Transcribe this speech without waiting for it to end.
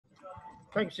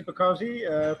Thanks,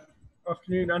 Sipakazi.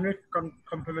 Afternoon, Anrich.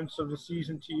 Compliments of the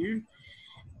season to you.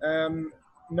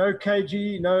 No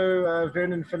KG, no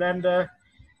Vernon Fernanda.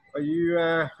 Are you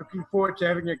looking forward to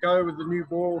having a go with the new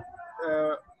ball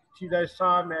 2 days'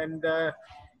 time? And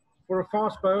for a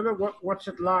fast bowler, what's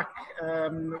it like?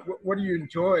 What do you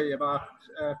enjoy about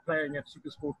playing at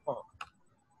Supersport Park?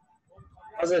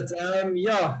 How's it?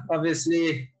 Yeah,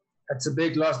 obviously it's a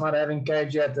big loss not having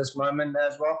KG at this moment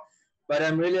as well. But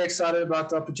I'm really excited about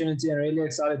the opportunity and really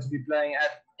excited to be playing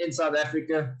in South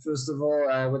Africa, first of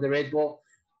all, with the red ball.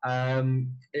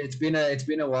 It's been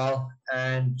a while,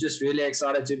 and just really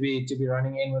excited to be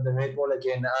running in with the red ball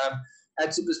again. At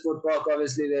Supersport Park,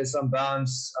 obviously there's some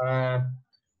bounce,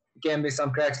 can be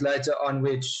some cracks later on,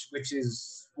 which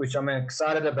I'm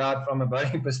excited about from a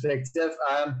bowling perspective.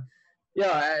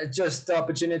 Yeah, just the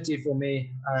opportunity for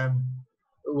me.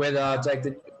 Whether I take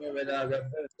whether I go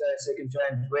first day, second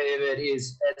change, wherever it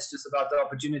is, it's just about the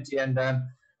opportunity and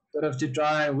sort of to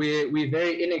try. We're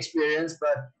very inexperienced,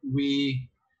 but we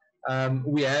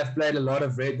have played a lot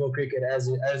of red ball cricket as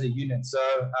a unit. So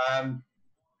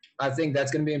I think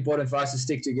that's going to be important for us to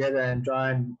stick together and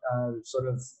try and sort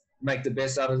of make the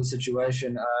best out of the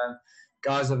situation.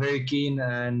 Guys are very keen,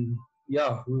 and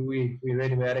yeah, we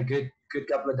really had a good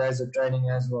couple of days of training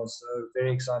as well. So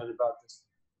very excited about this.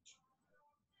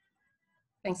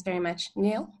 Thanks very much.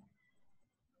 Neil?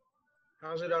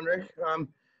 How's it, Anrich?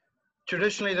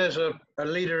 Traditionally, there's a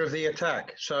leader of the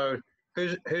attack. So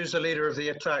who's the leader of the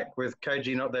attack with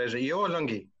KG not there? Is it you or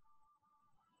Lungi?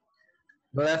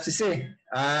 We'll have to see.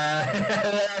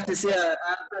 Have to see.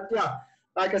 But yeah,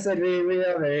 like I said, we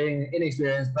are very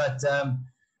inexperienced, but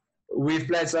we've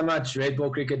played so much red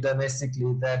ball cricket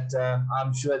domestically that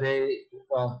I'm sure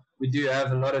we do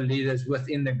have a lot of leaders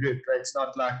within the group. It's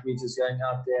not like we're just going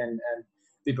out there and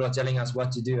people are telling us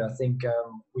what to do. I think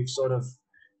we've sort of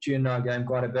tuned our game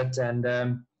quite a bit, and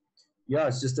yeah,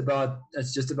 it's just about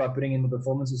putting in the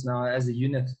performances now as a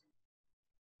unit.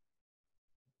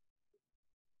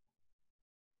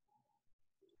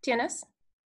 Tianis?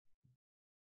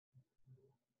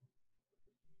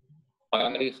 Hi,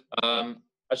 Anrich. I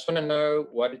just want to know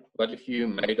what if you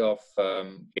made of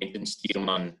Glenton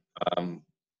Stuurman,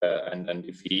 and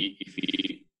if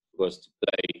he was to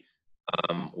play,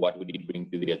 what would he bring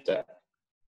to the attack?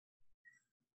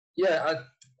 Yeah,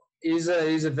 he's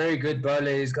a very good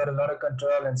bowler. He's got a lot of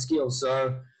control and skill.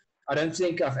 So I don't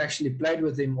think I've actually played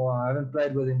with him, or I haven't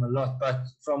played with him a lot. But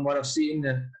from what I've seen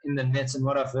in the nets and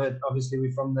what I've heard, obviously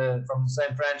we're from the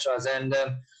same franchise, and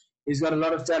he's got a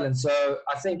lot of talent. So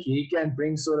I think he can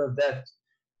bring sort of that.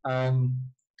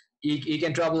 He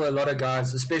can trouble a lot of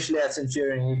guys, especially at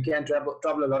Centurion. He can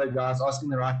trouble a lot of guys asking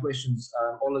the right questions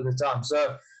all of the time.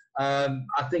 So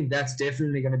I think that's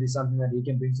definitely going to be something that he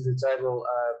can bring to the table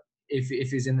if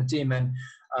he's in the team. And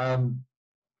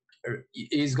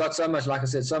he's got so much, like I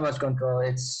said, so much control.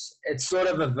 It's sort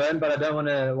of a Vern, but I don't want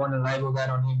to label that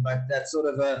on him. But that's sort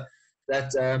of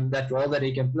that role that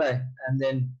he can play, and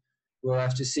then we'll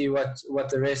have to see what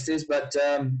the rest is. But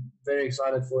very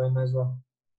excited for him as well.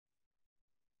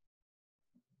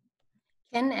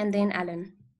 Ken and then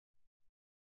Alan.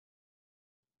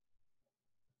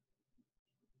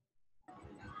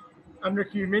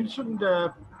 Anrich, you mentioned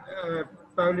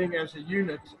bowling as a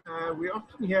unit. We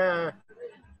often hear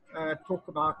talk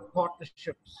about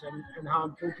partnerships and how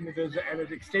important it is, and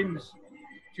it extends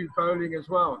to bowling as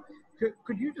well.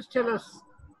 Could you just tell us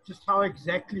just how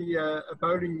exactly a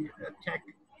bowling attack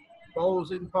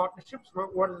bowls in partnerships?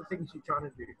 What are the things you're trying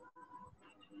to do?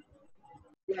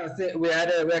 Yeah, I think we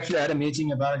actually had a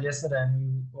meeting about it yesterday,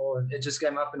 or it just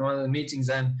came up in one of the meetings.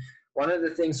 And one of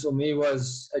the things for me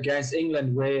was against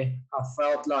England, where I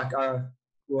felt like I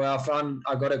found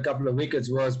I got a couple of wickets,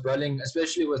 was bowling,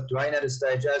 especially with Dwayne at a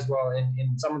stage as well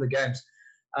in some of the games.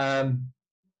 And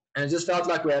it just felt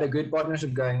like we had a good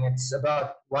partnership going. It's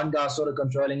about one guy sort of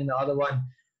controlling and the other one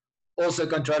also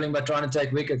controlling but trying to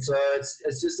take wickets. So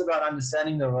it's just about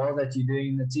understanding the role that you're doing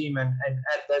in the team and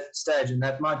at that stage. And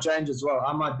that might change as well.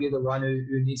 I might be the one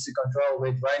who needs to control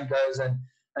where Dwayne goes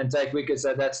and take wickets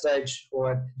at that stage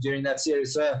or during that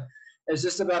series. So it's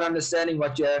just about understanding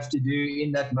what you have to do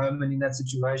in that moment, in that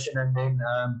situation, and then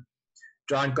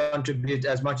try and contribute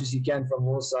as much as you can from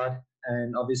your side.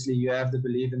 And obviously you have to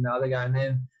believe in the other guy. And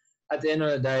then at the end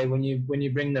of the day, when you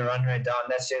bring the run rate down,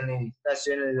 that's generally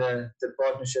the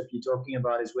partnership you're talking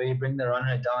about, is where you bring the run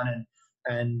rate down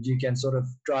and you can sort of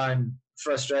try and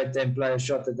frustrate them, play a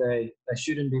shot that they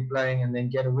shouldn't be playing, and then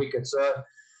get a wicket. So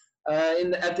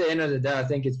at the end of the day, I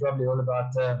think it's probably all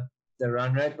about the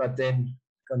run rate, but then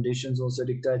conditions also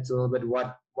dictate a little bit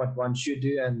what one should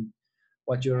do and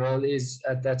what your role is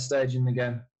at that stage in the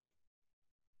game.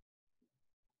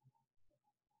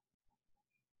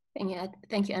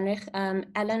 Thank you, Anrich.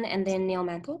 Alan and then Neil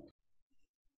Mantle.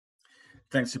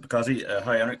 Thanks, Superkazi.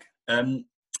 Hi, Anrich.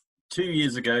 2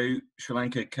 years ago, Sri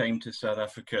Lanka came to South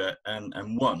Africa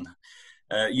and won.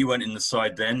 You weren't in the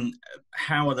side then.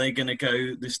 How are they going to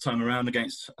go this time around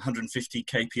against 150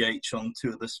 kph on two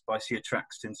of the spicier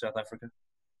tracks in South Africa?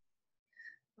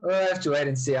 Well, I have to wait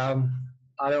and see. I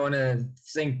don't want to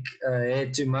think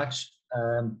ahead too much.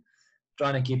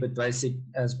 Trying to keep it basic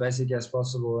as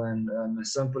possible and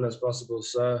as simple as possible.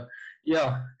 So,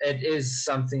 yeah, it is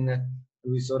something that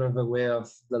we're sort of aware of.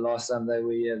 The last time they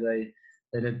were here,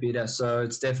 they did beat us. So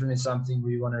it's definitely something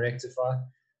we want to rectify.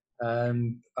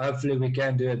 Hopefully we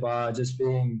can do it by just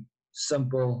being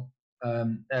simple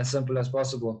as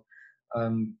possible.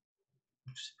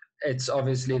 It's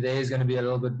obviously there is going to be a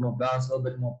little bit more bounce, a little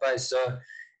bit more pace. So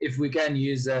if we can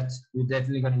use that, we're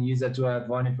definitely going to use that to our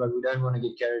advantage, but we don't want to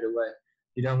get carried away.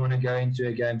 You don't want to go into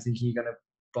a game thinking you're going to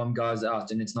bomb guys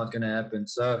out, and it's not going to happen.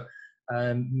 So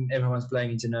everyone's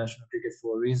playing international cricket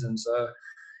for a reason. So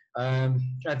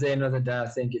at the end of the day, I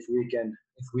think if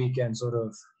we can sort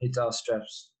of hit our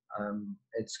straps,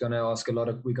 it's going to ask a lot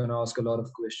of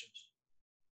questions.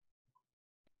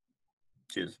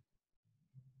 Cheers.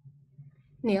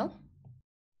 Neil?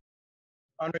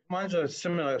 Mine's a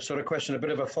similar sort of question, a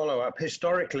bit of a follow-up.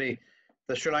 Historically,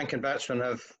 the Sri Lankan batsmen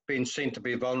have been seen to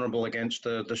be vulnerable against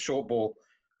the short ball,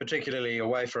 particularly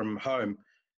away from home.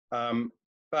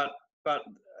 But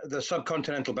the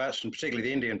subcontinental batsmen, particularly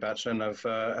the Indian batsmen,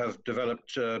 have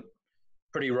developed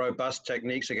pretty robust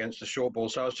techniques against the short ball.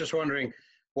 So I was just wondering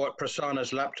what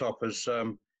Prasanna's laptop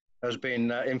has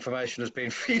been information has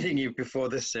been feeding you before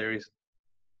this series.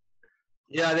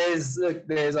 Yeah,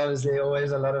 there's obviously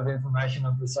always a lot of information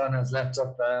on Prasanna's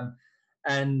laptop,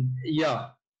 and yeah,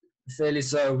 fairly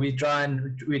so. We try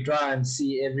and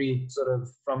see every sort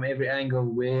of from every angle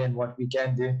where and what we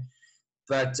can do.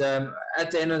 But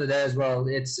at the end of the day as well,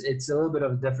 it's a little bit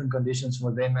of different conditions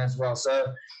for them as well.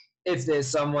 So if there's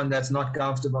someone that's not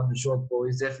comfortable on the short ball,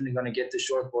 he's definitely going to get the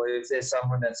short ball. If there's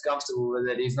someone that's comfortable with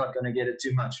it, he's not going to get it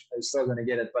too much. He's still going to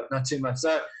get it, but not too much.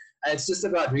 So it's just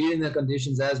about reading the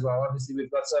conditions as well. Obviously, we've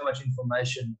got so much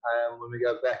information when we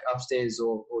go back upstairs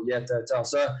or here at the hotel.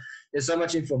 So there's so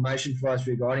much information for us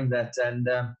regarding that, and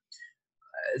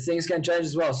things can change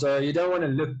as well. So you don't want to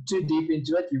look too deep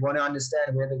into it. You want to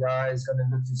understand where the guy is going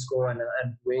to look to score and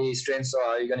where his strengths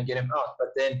are. You're going to get him out. But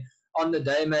then on the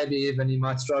day, maybe even he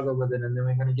might struggle with it, and then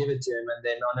we're going to give it to him. And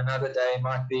then on another day, he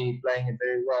might be playing it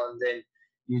very well, and then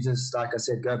you just, like I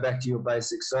said, go back to your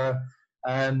basics. So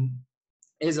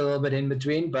is a little bit in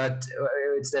between, but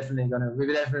we're definitely going to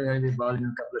be bowling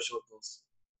a couple of short balls.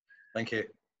 Thank you.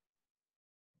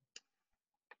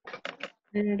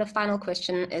 And the final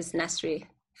question is Nasri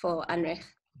for Anrich.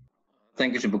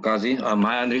 Thank you, Shibukazi.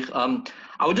 Hi, Anrich.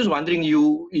 I was just wondering,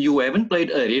 you haven't played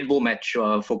a red ball match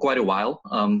for quite a while.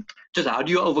 Just how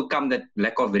do you overcome that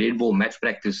lack of red ball match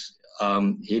practice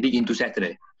heading into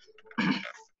Saturday?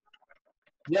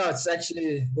 Yeah, it's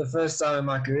actually the first time in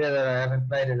my career that I haven't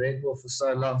played a red ball for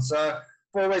so long. So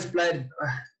I've always played,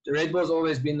 the red ball's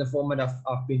always been the format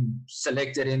I've been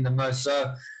selected in the most.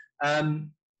 So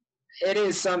it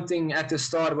is something at the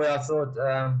start where I thought,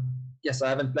 yes, I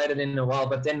haven't played it in a while,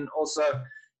 but then also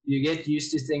you get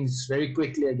used to things very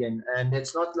quickly again. And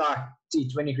it's not like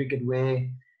T20 cricket where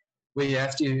you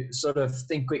have to sort of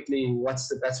think quickly, what's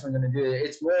the batsman going to do?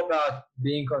 It's more about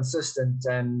being consistent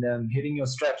and hitting your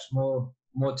straps more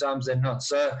times than not.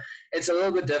 So it's a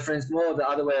little bit different. It's more the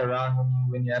other way around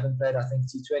when you haven't played, I think,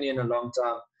 T20 in a long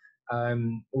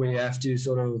time, where you have to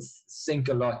sort of think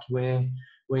a lot, where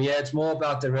yeah, it's more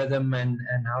about the rhythm and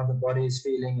how the body is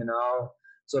feeling and how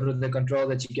sort of the control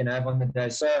that you can have on the day.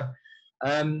 So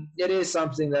it is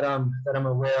something that I'm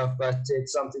aware of, but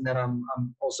it's something that I'm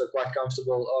also quite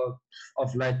comfortable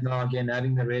of late now. Again,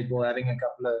 having the red ball, having a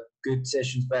couple of good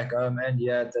sessions back home, and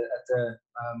yeah, at the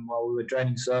while we were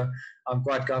training. So I'm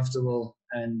quite comfortable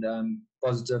and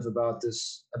positive about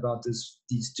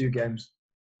these two games.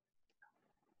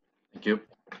 Thank you.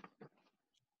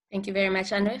 Thank you very much,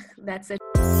 Anrich. That's it.